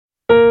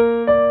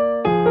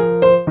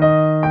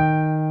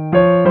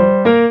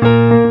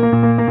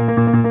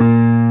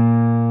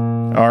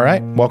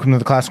Welcome to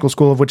the Classical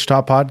School of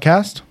Wichita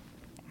podcast.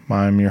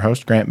 I'm your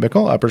host, Grant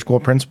Bickle, upper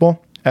school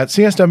principal. At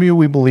CSW,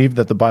 we believe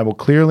that the Bible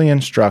clearly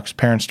instructs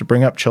parents to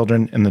bring up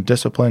children in the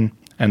discipline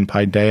and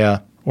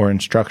paideia, or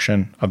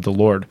instruction, of the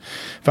Lord,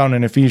 found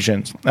in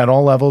Ephesians. At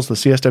all levels, the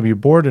CSW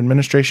board,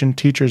 administration,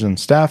 teachers, and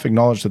staff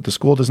acknowledge that the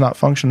school does not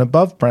function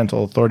above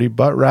parental authority,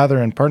 but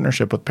rather in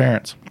partnership with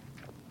parents.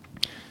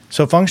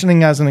 So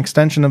functioning as an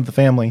extension of the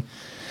family,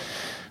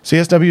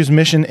 CSW's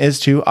mission is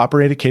to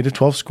operate a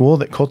K-12 school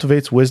that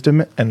cultivates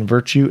wisdom and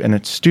virtue in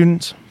its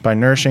students by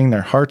nourishing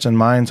their hearts and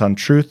minds on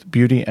truth,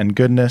 beauty, and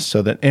goodness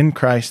so that in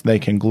Christ they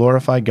can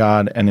glorify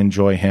God and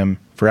enjoy Him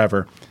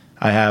forever.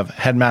 I have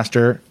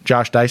Headmaster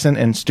Josh Dyson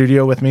in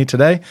studio with me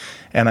today,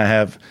 and I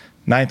have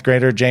ninth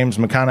grader James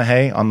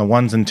McConaughey on the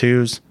ones and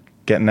twos,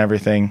 getting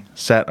everything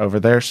set over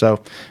there.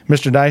 So,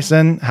 Mr.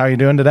 Dyson, how are you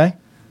doing today?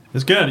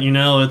 It's good.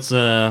 It's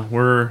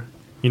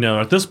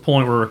at this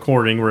point we're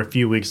recording. We're a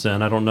few weeks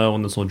in. I don't know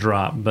when this will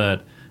drop,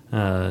 but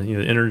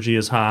the energy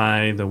is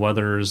high. The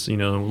weather's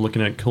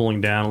looking at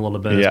cooling down a little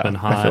bit. It's been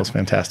hot. It feels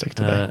fantastic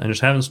today. And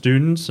just having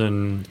students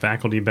and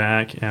faculty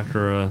back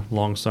after a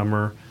long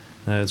summer,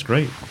 it's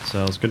great.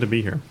 So it's good to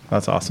be here.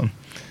 That's awesome.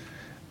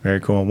 Very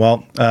cool.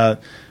 Well,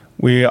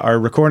 we are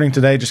recording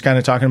today, just kind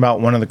of talking about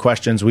one of the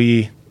questions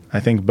I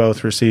think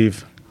both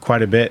receive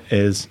quite a bit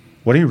is,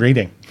 what are you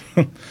reading?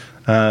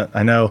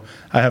 I know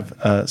I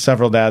have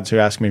several dads who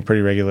ask me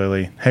pretty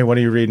regularly, hey, what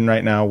are you reading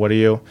right now? What are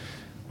you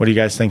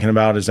guys thinking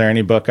about? Is there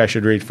any book I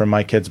should read from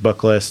my kids'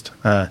 book list?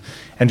 And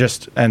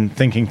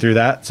thinking through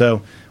that.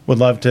 So would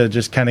love to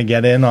just kind of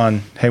get in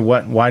on, hey,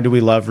 why do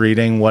we love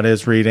reading? What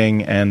is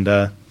reading?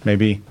 And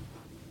maybe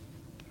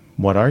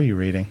what are you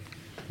reading?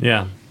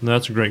 Yeah,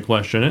 that's a great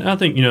question. And I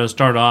think, to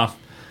start off,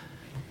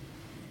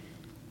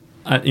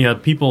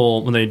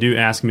 people, when they do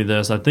ask me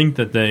this, I think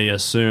that they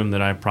assume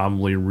that I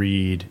probably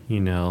read,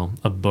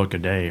 a book a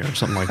day or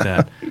something like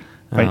that.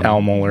 Like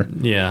Al Mohler.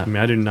 Yeah,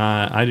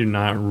 I do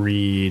not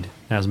read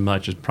as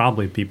much as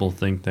probably people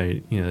think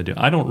they do.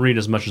 I don't read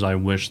as much as I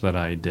wish that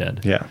I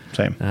did. Yeah,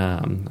 same.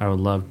 I would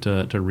love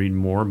to read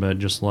more, but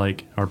just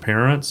like our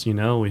parents,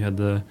 we had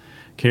the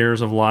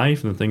cares of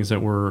life and the things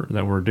that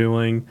we're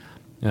doing,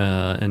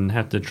 and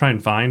have to try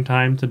and find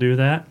time to do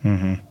that.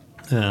 Mm-hmm.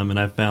 And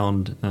I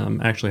found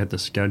actually had to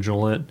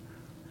schedule it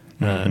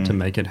to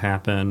make it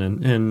happen,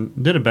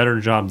 and did a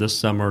better job this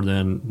summer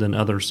than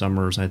other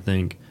summers, I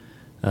think,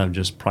 of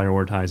just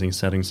prioritizing,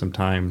 setting some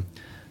time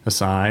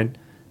aside.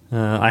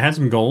 I had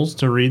some goals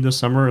to read this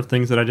summer of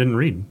things that I didn't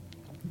read.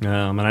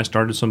 And I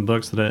started some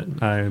books that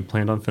I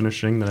planned on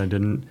finishing that I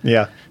didn't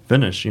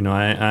finish.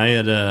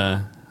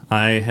 I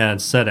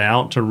had set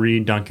out to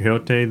read Don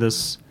Quixote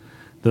this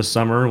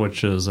summer,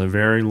 which is a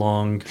very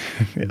long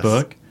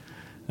book.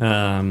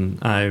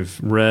 I've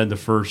read the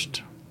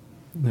first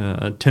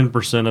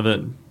 10% of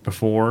it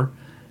before,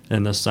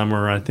 and this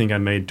summer I think I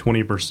made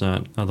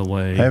 20% of the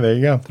way there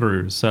you go.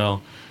 through.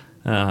 So,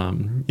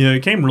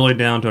 it came really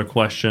down to a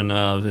question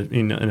of,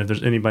 and if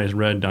there's anybody's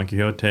read Don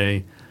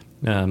Quixote,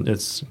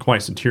 it's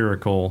quite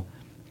satirical.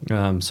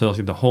 So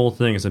the whole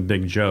thing is a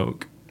big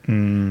joke.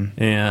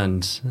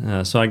 And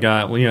so I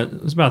got,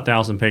 it's about a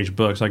 1,000-page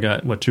book, so I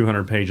got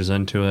 200 pages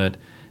into it,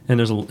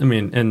 and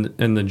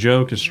and the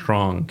joke is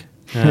strong.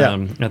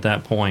 At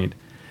that point.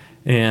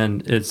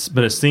 And it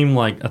seemed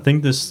like, I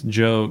think this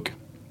joke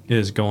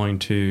is going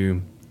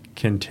to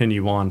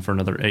continue on for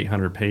another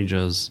 800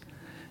 pages,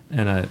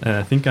 and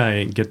I think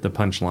I get the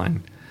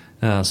punchline.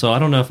 So I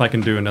don't know if I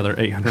can do another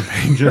 800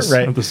 pages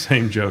of the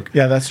same joke.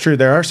 Yeah, that's true.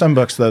 There are some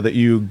books, though, that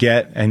you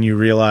get and you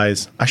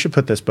realize, I should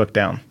put this book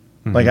down.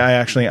 Mm-hmm. Like, I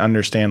actually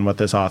understand what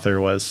this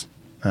author was,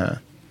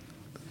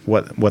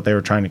 what they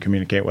were trying to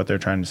communicate, what they're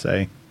trying to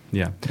say.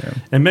 Yeah.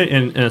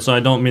 And so I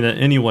don't mean that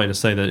any way to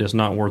say that it's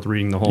not worth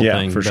reading the whole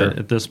thing. For sure.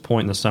 At this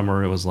point in the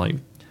summer, it was like,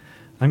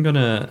 I'm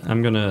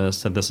gonna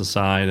set this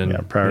aside and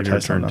prioritize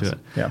return to it.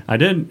 Yeah. I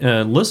did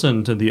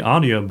listen to the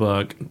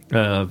audiobook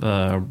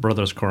of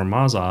Brothers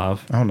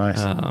Karamazov. Oh, nice.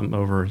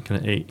 Over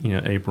kind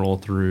of April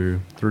through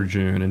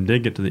June, and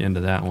did get to the end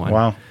of that one.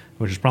 Wow.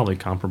 Which is probably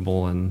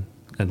comparable in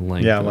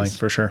length. Yeah, length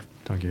for sure.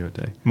 Don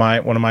Quixote.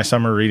 One of my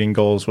summer reading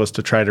goals was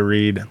to try to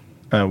read.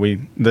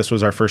 This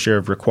was our first year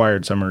of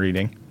required summer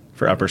reading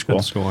for upper school.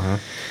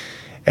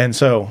 And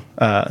so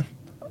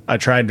I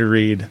tried to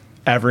read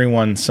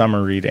everyone's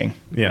summer reading.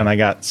 Yeah. And I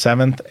got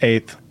 7th,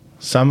 8th,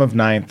 some of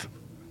 9th,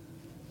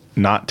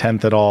 not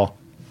 10th at all,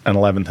 and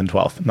 11th and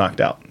 12th knocked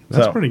out.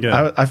 That's pretty good.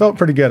 I felt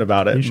pretty good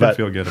about it. You should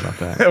feel good about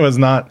that. It was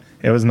not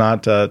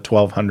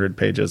 1,200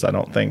 pages, I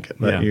don't think,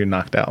 that you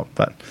knocked out.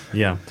 But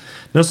yeah.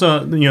 No, so,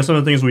 some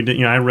of the things we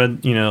did, I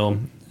read,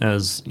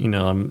 as,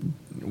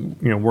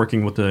 I'm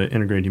working with the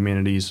integrated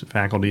humanities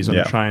faculties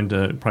and trying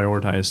to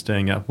prioritize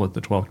staying up with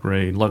the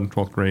 11th,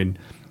 12th grade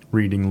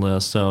reading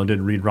list. So I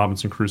did read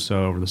Robinson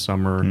Crusoe over the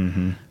summer.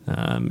 Mm-hmm.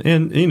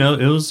 And,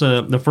 it was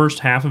the first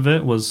half of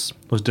it was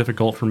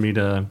difficult for me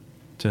to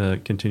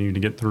continue to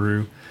get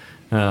through.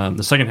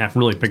 The second half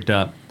really picked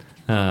up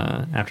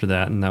after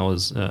that, and that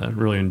was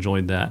really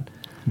enjoyed that.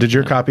 Did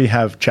your copy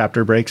have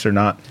chapter breaks or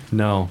not?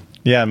 No.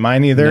 Yeah,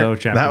 mine either. No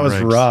chapter that was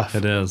breaks. rough.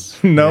 It is.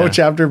 No Yeah.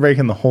 chapter break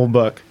in the whole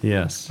book.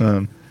 Yes.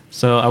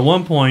 So at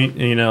one point,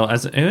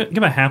 as I got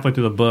about halfway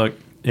through the book,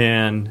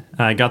 and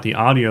I got the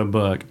audio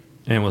book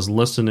and was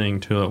listening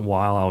to it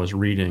while I was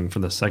reading for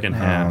the second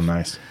half. Oh,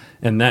 nice.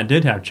 And that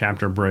did have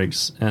chapter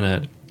breaks in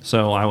it.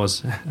 So I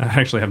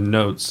actually have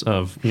notes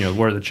of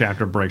where the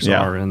chapter breaks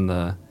are in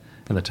the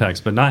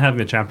text. But not having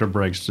the chapter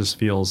breaks just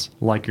feels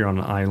like you're on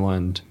an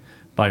island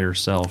by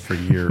yourself for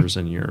years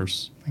and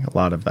years. I think a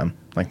lot of them,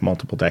 like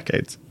multiple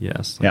decades.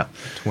 Yes. Yeah.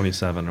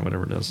 27 or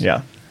whatever it is.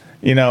 Yeah.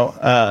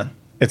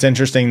 It's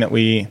interesting that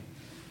we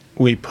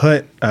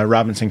put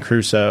Robinson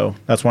Crusoe,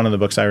 that's one of the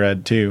books I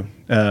read too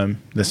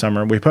this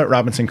summer. We put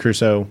Robinson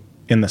Crusoe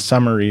in the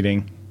summer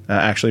reading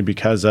actually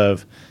because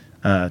of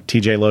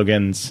T.J.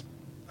 Logan's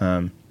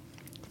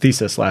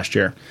thesis last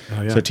year.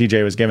 Oh, yeah. So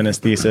T.J. was given his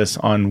thesis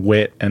on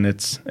wit and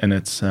its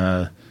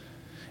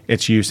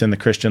use in the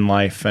Christian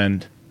life,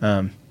 and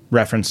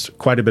referenced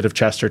quite a bit of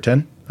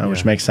Chesterton,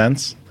 which makes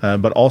sense,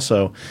 but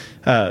also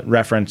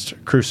referenced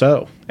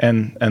Crusoe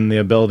and the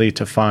ability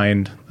to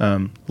find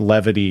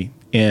levity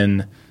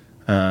in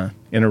a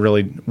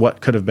really, what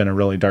could have been a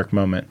really dark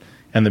moment,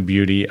 and the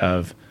beauty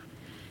of,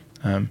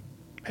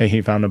 hey,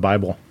 he found a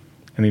Bible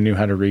and he knew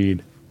how to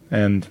read,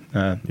 and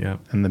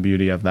the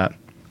beauty of that.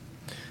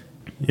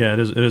 Yeah, it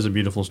is a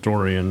beautiful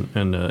story, and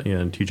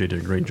TJ did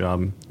a great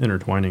job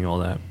intertwining all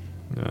that.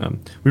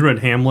 We read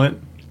Hamlet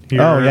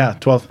here. Oh, yeah,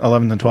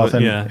 11th and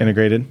 12th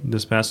integrated.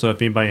 This past, so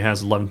if anybody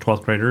has 11th,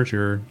 12th graders,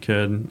 your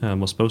kid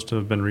was supposed to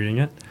have been reading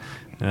it.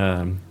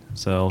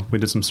 So we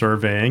did some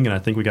surveying, and I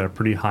think we got a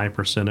pretty high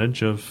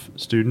percentage of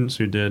students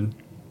who did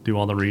do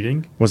all the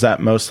reading. Was that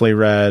mostly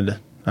read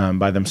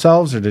by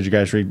themselves, or did you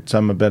guys read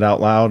some a bit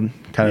out loud,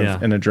 kind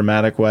of in a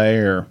dramatic way,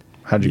 or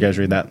how did you guys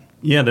read that?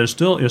 Yeah, it's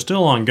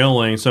still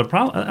ongoing. So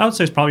I would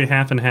say it's probably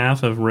half and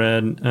half have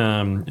read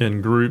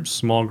in groups,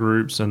 small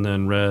groups, and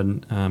then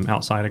read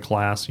outside of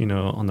class,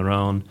 on their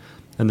own.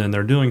 And then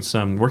they're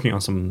working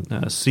on some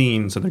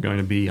scenes that they're going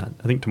to be, I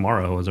think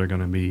tomorrow is they're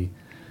going to be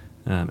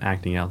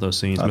acting out those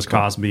scenes. Miss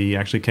Cosby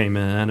actually came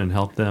in and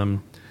helped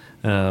them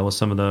with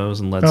some of those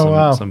and led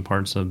some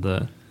parts of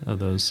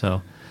those.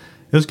 So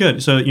it was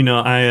good. So,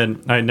 I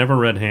had never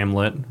read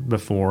Hamlet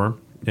before.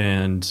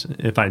 And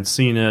if I'd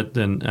seen it,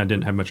 then I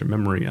didn't have much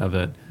memory of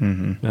it.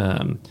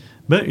 Mm-hmm.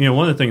 But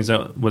one of the things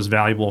that was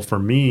valuable for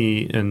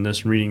me in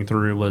this reading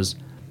through was,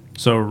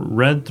 so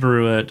read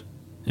through it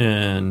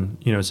in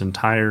its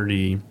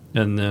entirety,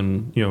 and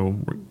then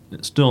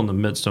still in the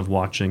midst of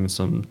watching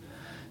some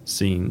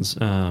scenes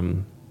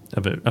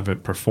of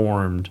it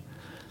performed.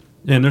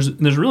 And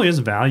there's really is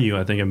value,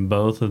 I think, in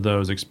both of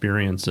those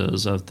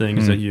experiences of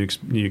things that you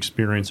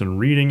experience in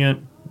reading it.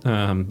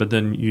 But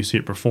then you see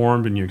it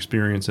performed and you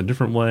experience a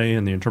different way,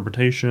 and the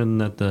interpretation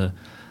that the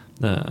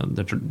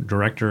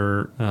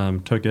director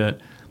took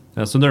it.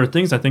 So there are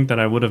things I think that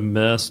I would have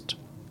missed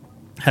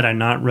had I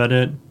not read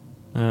it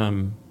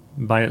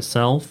by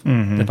itself,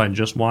 if I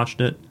just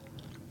watched it.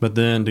 But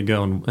then to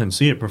go and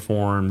see it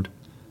performed,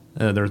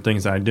 there are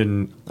things that I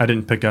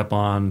didn't pick up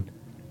on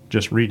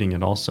just reading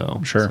it also.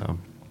 Sure. So.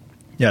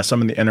 Yeah,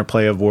 some of the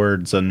interplay of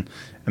words and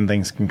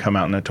things can come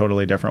out in a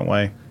totally different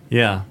way.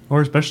 Yeah,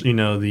 or especially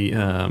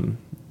the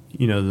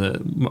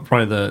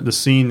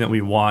scene that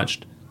we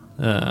watched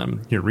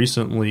here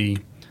recently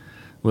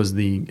was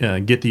the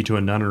 "Get Thee to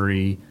a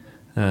Nunnery"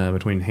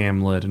 between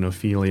Hamlet and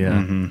Ophelia,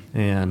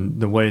 and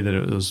the way that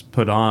it was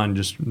put on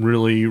just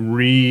really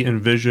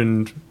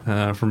re-envisioned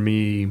for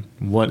me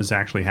what is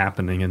actually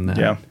happening in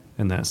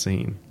that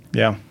scene.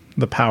 Yeah,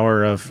 the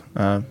power of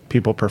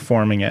people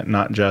performing it,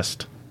 not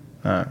just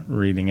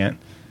reading it.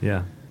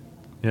 Yeah,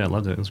 I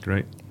loved it. It was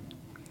great.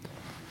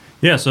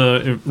 Yeah, so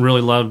I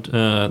really loved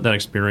that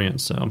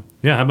experience. So,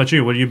 yeah, how about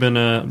you? What have you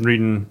been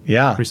reading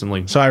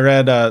recently? So I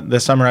read,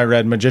 this summer I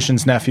read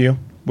Magician's Nephew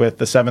with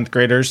the 7th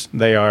graders.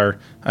 They are,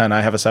 and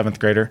I have a 7th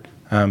grader,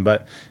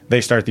 but they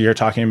start the year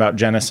talking about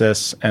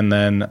Genesis and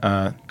then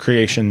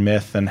creation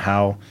myth and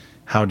how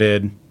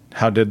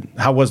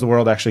was the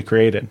world actually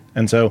created?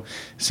 And so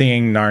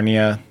seeing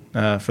Narnia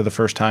for the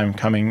first time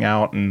coming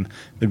out, and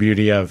the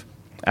beauty of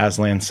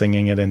Aslan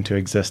singing it into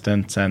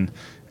existence,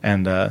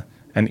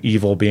 and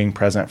evil being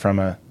present from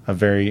a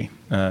very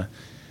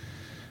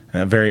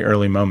very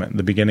early moment,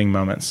 the beginning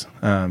moments,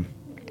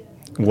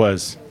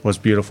 was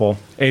beautiful.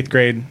 8th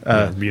grade,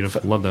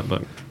 beautiful. Love that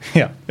book.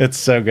 Yeah, it's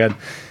so good.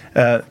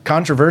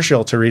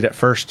 Controversial to read it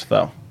first,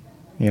 though.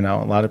 A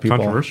lot of people.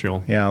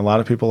 Controversial. Yeah, a lot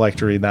of people like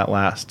to read that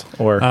last.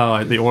 Or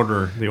the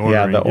order.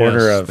 Yeah, the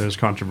order of. There's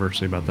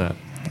controversy about that.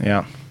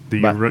 Yeah. Do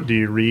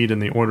you read in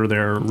the order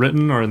they're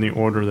written, or in the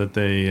order that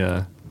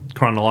they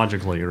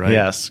chronologically, right?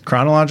 Yes,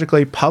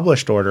 chronologically,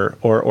 published order,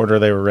 or order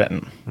they were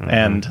written.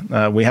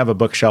 And we have a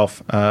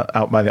bookshelf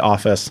out by the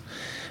office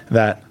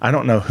that I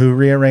don't know who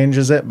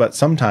rearranges it, but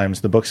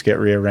sometimes the books get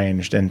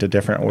rearranged into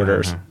different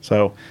orders.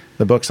 So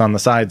the books on the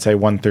side say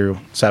 1 through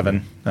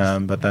 7,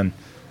 but then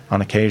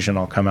on occasion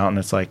I'll come out and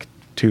it's like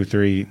 2,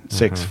 3,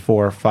 6,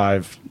 4,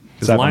 5,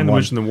 7, Lion, the 1.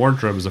 Witch, and the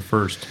Wardrobe is the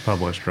first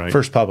published, right?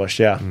 First published,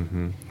 yeah.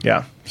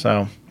 Yeah.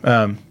 So,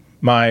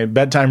 My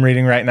bedtime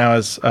reading right now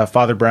is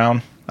Father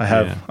Brown.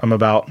 I'm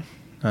about,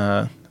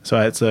 so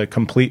it's a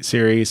complete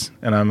series,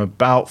 and I'm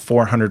about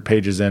 400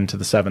 pages into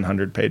the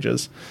 700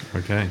 pages.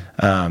 Okay.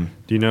 Do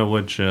you know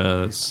which?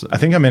 I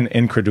think I'm in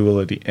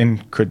incredulity,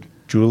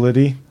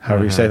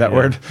 however you say that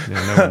word,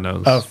 no one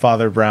knows. of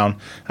Father Brown.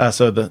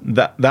 So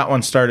that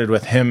one started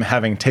with him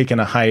having taken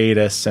a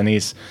hiatus, and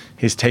he's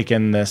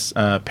taken this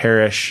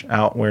parish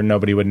out where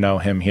nobody would know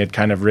him. He had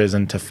kind of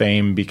risen to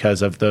fame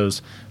because of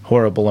those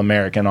horrible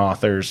American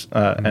authors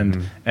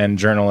and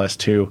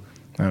journalists who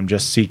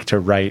just seek to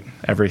write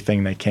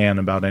everything they can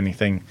about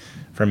anything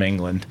from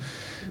England.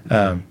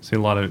 See a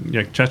lot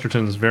of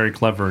Chesterton's very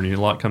clever, and a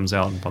lot comes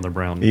out in Father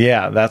Brown.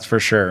 Yeah, that's for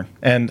sure.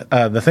 And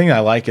the thing I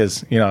like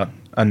is,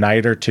 a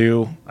night or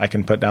two, I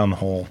can put down the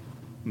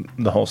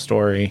whole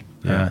story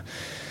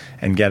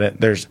and get it.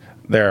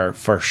 There are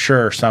for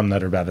sure some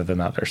that are better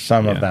than others.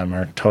 Some of them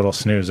are total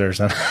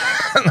snoozers, and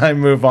I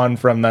move on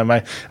from them.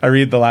 I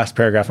read the last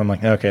paragraph. I'm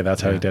like, okay,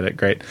 that's how he did it.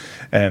 Great,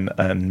 and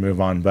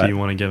move on. But do you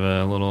want to give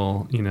a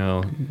little,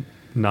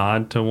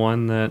 nod to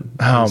one that?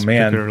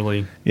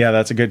 Particularly? Yeah,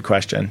 that's a good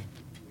question.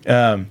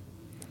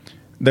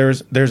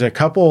 There's a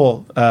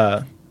couple.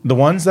 The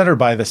ones that are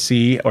by the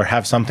sea or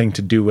have something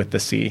to do with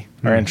the sea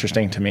are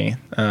interesting to me.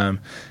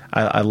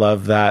 I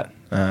love that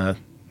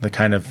the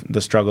kind of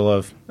the struggle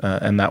of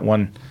and that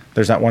one.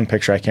 There's that one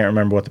picture, I can't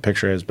remember what the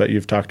picture is, but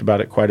you've talked about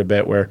it quite a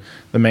bit, where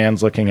the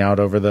man's looking out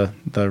over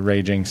the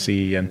raging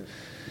sea, and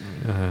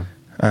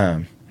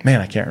man,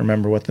 I can't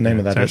remember what the name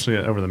of that is. It's actually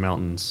over the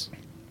mountains.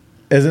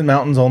 Is it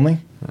mountains only?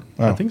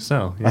 I think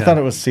so. Yeah. I thought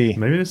it was sea.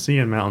 Maybe the sea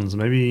and mountains.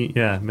 Maybe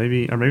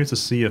it's a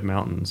sea of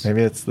mountains.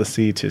 Maybe it's the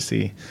sea to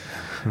sea.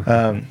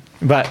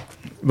 But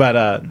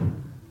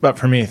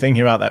for me,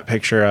 thinking about that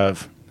picture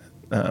of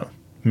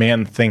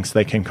man thinks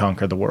they can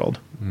conquer the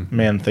world. Mm-hmm.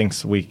 Man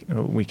thinks we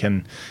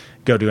can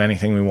go do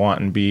anything we want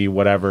and be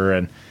whatever,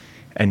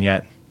 and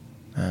yet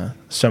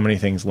so many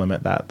things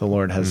limit that. The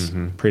Lord has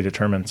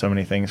predetermined so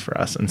many things for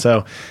us. And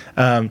so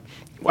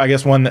I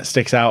guess one that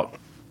sticks out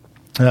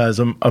is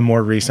a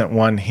more recent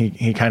one.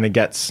 He kind of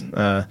gets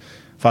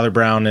Father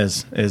Brown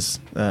is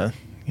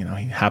he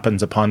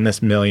happens upon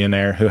this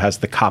millionaire who has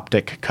the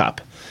Coptic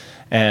cup,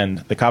 and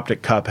the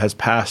Coptic cup has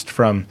passed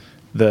from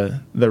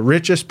the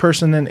richest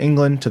person in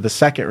England to the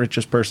second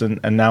richest person,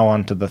 and now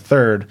on to the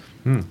third.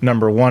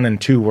 Number 1 and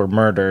 2 were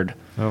murdered.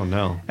 Oh,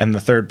 no. And the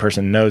third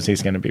person knows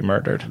he's going to be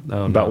murdered.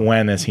 Oh, but no.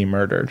 when is he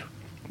murdered?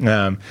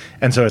 And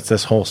so it's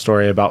this whole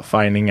story about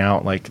finding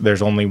out, like,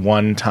 there's only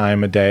one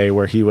time a day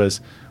where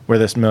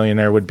this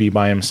millionaire would be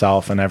by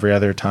himself, and every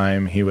other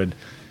time he would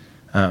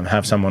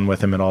have someone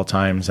with him at all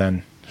times.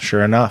 And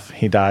sure enough,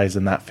 he dies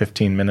in that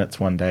 15 minutes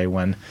one day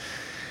when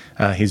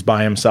he's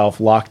by himself,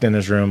 locked in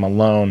his room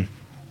alone.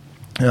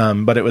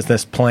 But it was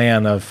this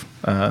plan of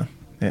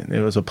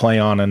it was a play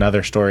on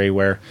another story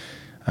where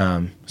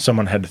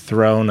someone had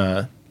thrown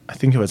a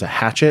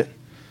hatchet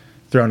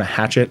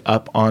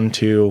up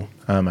onto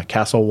a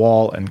castle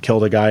wall and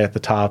killed a guy at the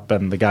top,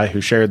 and the guy who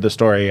shared the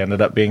story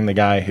ended up being the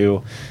guy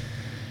who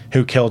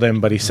killed him,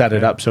 but he set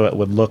it up so it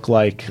would look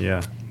like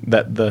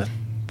that the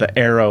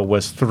arrow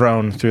was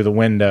thrown through the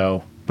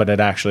window, but it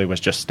actually was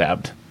just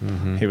stabbed.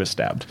 Mm-hmm. He was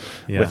stabbed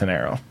with an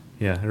arrow.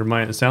 Yeah,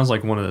 it sounds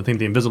like one of I think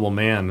The Invisible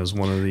Man is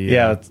one of the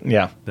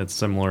that's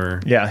similar.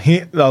 Yeah,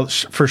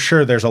 for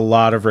sure there's a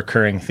lot of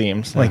recurring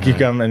themes. Like you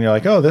come and you're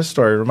like, oh, this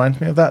story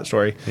reminds me of that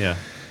story. Yeah.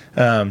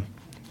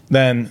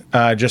 Then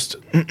just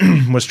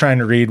was trying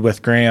to read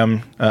with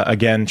Graham,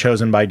 again,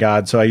 Chosen by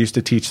God. So I used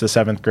to teach the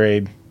 7th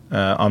grade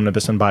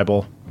Omnibus and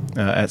Bible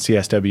at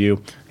CSW,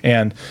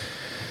 and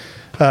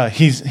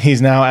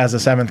he's now, as a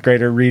 7th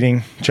grader,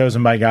 reading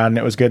Chosen by God, and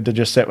it was good to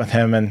just sit with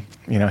him, and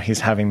he's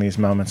having these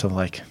moments of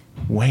like,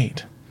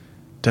 wait,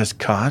 does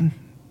God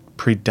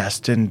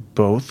predestine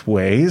both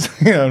ways?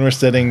 And we're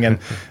sitting, and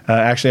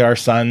actually our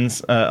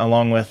sons,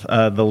 along with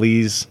the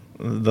Lee's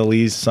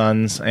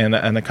sons and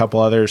a couple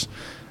others,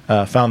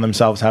 found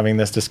themselves having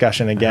this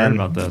discussion again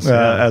about this,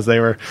 as they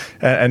were,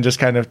 and just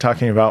kind of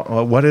talking about,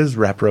 well, what is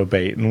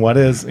reprobate, and what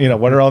is,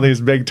 what are all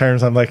these big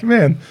terms? I'm like,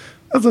 man,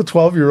 that's a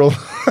 12-year-old,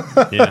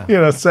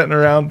 sitting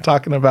around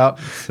talking about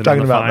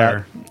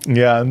that.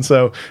 Yeah, and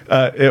so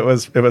it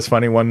was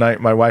funny. One night,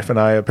 my wife and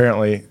I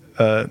apparently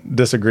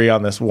disagree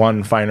on this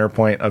one finer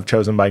point of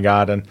Chosen by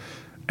God,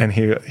 and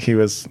he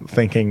was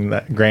thinking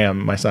that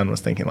Graham, my son, was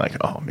thinking like,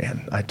 oh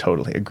man, I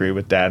totally agree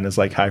with Dad, and is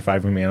like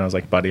high-fiving me, and I was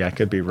like, buddy, I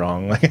could be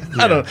wrong. Like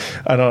I don't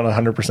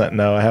 100%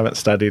 know. I haven't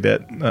studied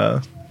it.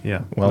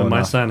 Well,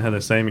 my son had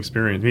the same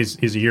experience.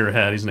 He's a year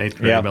ahead. He's in 8th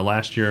grade, but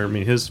last year,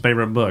 his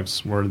favorite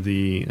books were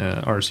the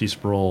R.C.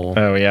 Sproul.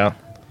 Oh yeah.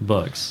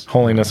 Books,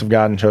 Holiness of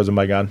God and Chosen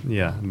by God.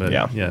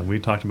 We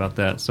talked about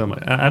that so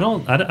much. I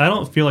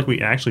don't feel like we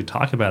actually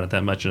talk about it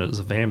that much as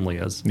a family.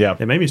 It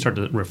made me start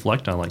to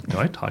reflect on, like, do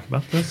I talk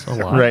about this a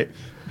lot? Right.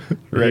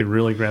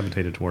 Really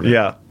gravitated toward it.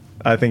 Yeah,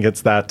 I think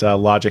it's that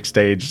logic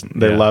stage.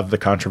 They love the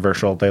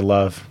controversial. They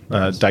love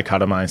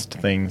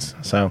dichotomized things.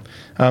 So,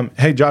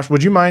 hey, Josh,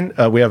 would you mind?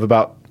 We have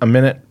about a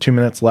minute, 2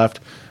 minutes left.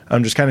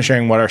 I'm just kind of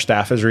sharing what our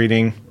staff is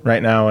reading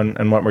right now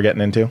and what we're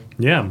getting into.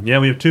 Yeah.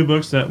 We have 2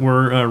 books that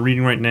we're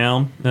reading right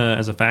now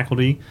as a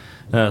faculty.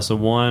 So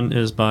one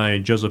is by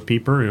Joseph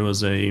Pieper, who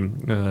was a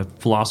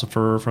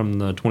philosopher from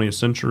the 20th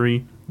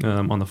century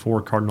on the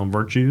 4 cardinal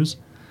virtues.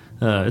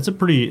 It's a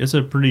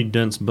pretty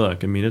dense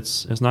book. I mean,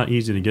 it's not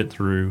easy to get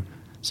through.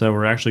 So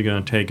we're actually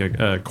going to take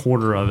a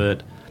quarter of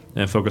it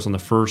and focus on the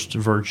first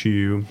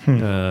virtue,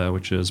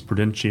 which is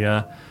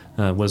prudentia,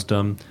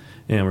 wisdom.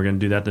 And we're going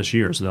to do that this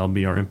year. So that'll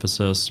be our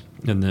emphasis.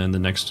 And then the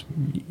next,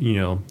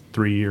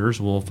 3 years,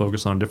 we'll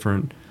focus on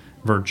different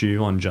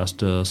virtue, on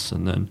justice,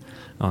 and then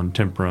on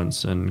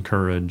temperance and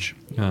courage,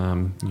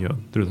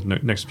 through the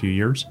next few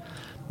years.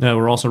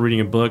 We're also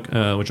reading a book,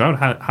 which I would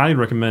highly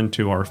recommend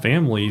to our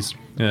families,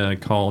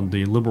 called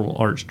The Liberal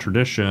Arts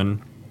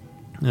Tradition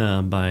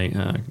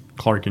by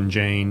Clark and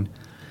Jane.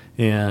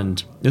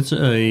 And it's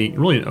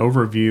really an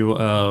overview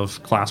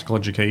of classical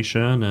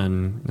education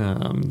and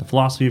the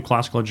philosophy of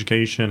classical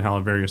education, how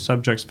various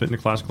subjects fit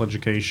into classical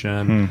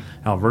education,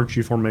 how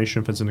virtue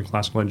formation fits into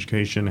classical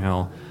education,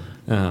 how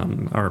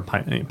our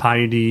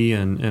piety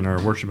and our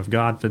worship of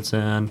God fits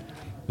in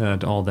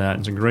to all that.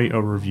 It's a great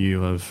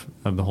overview of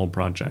the whole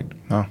project.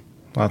 Oh,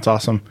 that's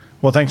awesome.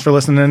 Well, thanks for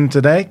listening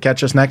today.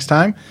 Catch us next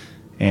time.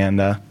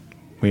 And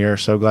we are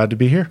so glad to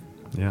be here.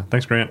 Yeah.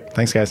 Thanks, Grant.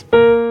 Thanks, guys.